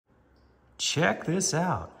Check this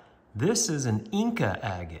out. This is an Inca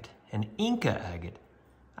Agate,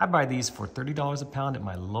 I buy these for $30 a pound at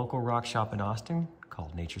my local rock shop in Austin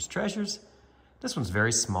called Nature's Treasures. This one's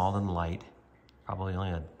very small and light, probably only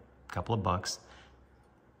a couple of bucks.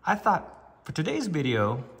 I thought for today's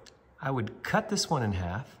video, I would cut this one in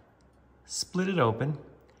half, split it open,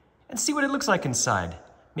 and see what it looks like inside.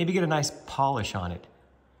 Maybe get a nice polish on it.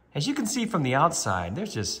 As you can see from the outside,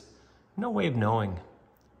 there's just no way of knowing.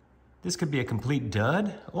 This could be a complete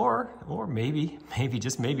dud, or maybe,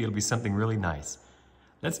 just maybe it'll be something really nice.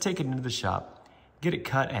 Let's take it into the shop, get it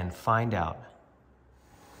cut, and find out.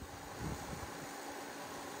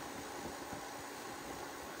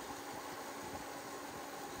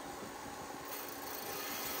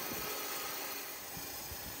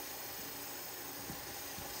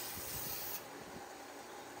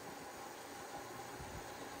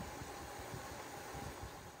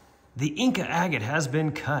 The Inca Agate has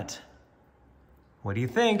been cut. What do you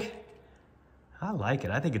think? I like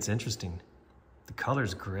it. I think it's interesting. The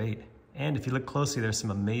color's great. And if you look closely, there's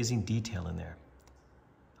some amazing detail in there.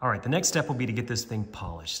 All right, the next step will be to get this thing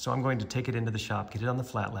polished. So I'm going to take it into the shop, get it on the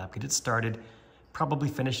flat lap, get it started, probably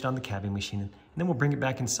finish it on the cabbing machine, and then we'll bring it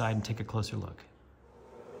back inside and take a closer look.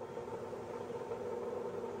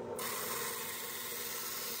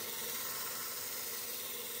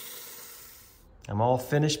 I'm all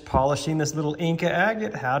finished polishing this little Inca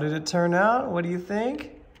Agate. How did it turn out? What do you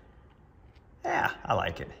think? Yeah, I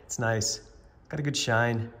like it. It's nice. Got a good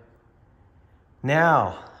shine.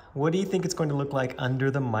 Now, what do you think it's going to look like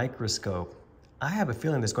under the microscope? I have a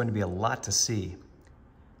feeling there's going to be a lot to see.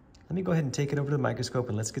 Let me go ahead and take it over to the microscope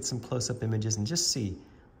and let's get some close-up images and just see,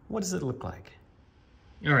 what does it look like?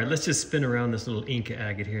 All right, let's just spin around this little Inca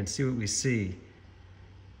Agate here and see what we see.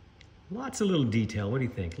 Lots of little detail. What do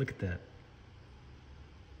you think? Look at that.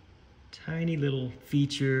 Tiny little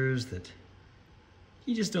features that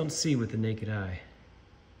you just don't see with the naked eye.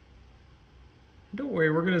 Don't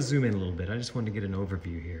worry, we're going to zoom in a little bit. I just wanted to get an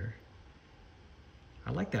overview here.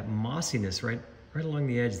 I like that mossiness right along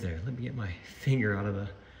the edge there. Let me get my finger out of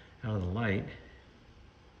the light.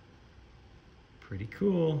 Pretty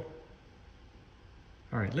cool.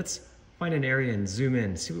 All right, let's find an area and zoom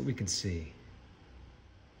in, see what we can see.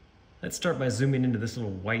 Let's start by zooming into this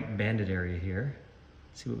little white banded area here.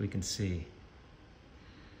 See what we can see.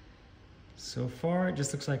 So far, it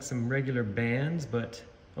just looks like some regular bands, but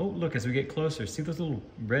oh, look, as we get closer, see those little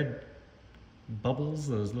red bubbles,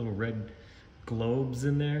 those little red globes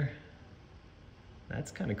in there?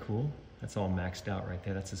 That's kind of cool. That's all maxed out right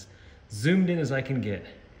there. That's as zoomed in as I can get.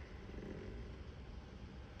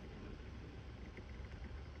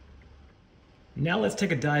 Now let's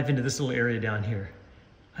take a dive into this little area down here.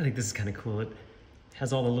 I think this is kind of cool. It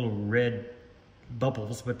has all the little red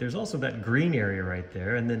bubbles, but there's also that green area right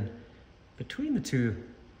there, and then between the two,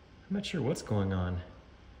 I'm not sure what's going on.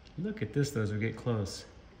 Look at this though as we get close.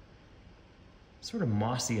 Sort of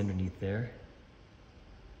mossy underneath there.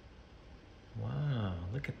 Wow,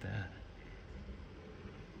 look at that.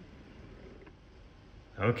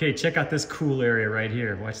 Okay, check out this cool area right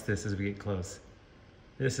here. Watch this as we get close.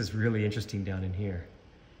 This is really interesting down in here.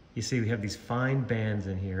 You see we have these fine bands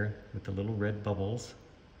in here with the little red bubbles.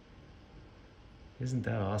 Isn't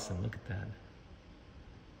that awesome? Look at that.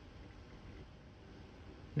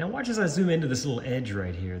 Now watch as I zoom into this little edge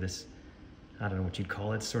right here. This, I don't know what you'd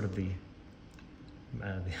call it, sort of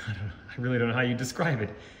I really don't know how you describe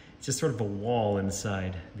it. It's just sort of a wall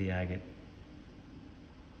inside the agate.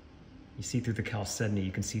 You see through the chalcedony,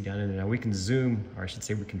 you can see down in there. Now we can zoom, or I should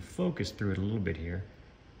say we can focus through it a little bit here.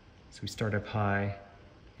 So we start up high,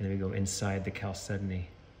 and then we go inside the chalcedony.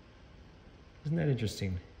 Isn't that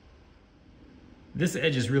interesting? This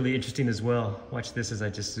edge is really interesting as well. Watch this as I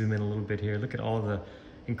just zoom in a little bit here. Look at all the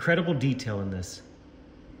incredible detail in this.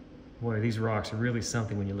 Boy, these rocks are really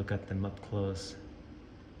something when you look at them up close.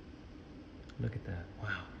 Look at that, wow.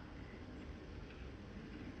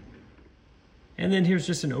 And then here's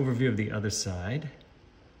just an overview of the other side.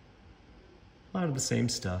 A lot of the same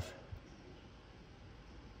stuff.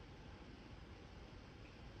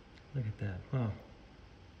 Look at that, wow.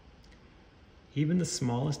 Even the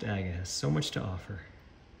smallest agate has so much to offer.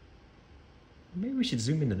 Maybe we should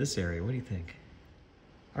zoom into this area. What do you think?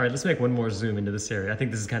 All right, let's make one more zoom into this area. I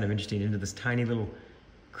think this is kind of interesting, into this tiny little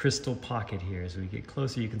crystal pocket here. As we get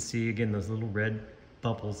closer, you can see, again, those little red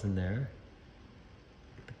bubbles in there.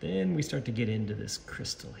 But then we start to get into this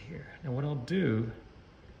crystal here. Now what I'll do,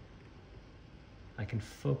 I can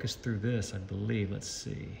focus through this, I believe. Let's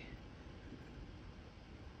see.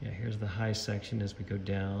 Yeah, here's the high section as we go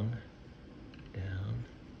down. Down.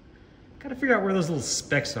 Gotta figure out where those little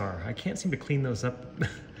specks are. I can't seem to clean those up.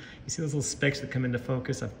 You You see those little specks that come into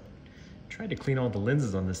focus? I've tried to clean all the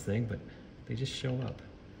lenses on this thing, but they just show up.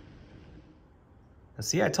 Now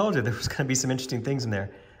see, I told you there was gonna be some interesting things in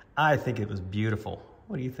there. I think it was beautiful.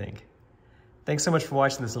 What do you think? Thanks so much for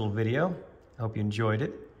watching this little video. I hope you enjoyed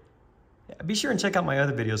it. Be sure and check out my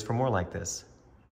other videos for more like this.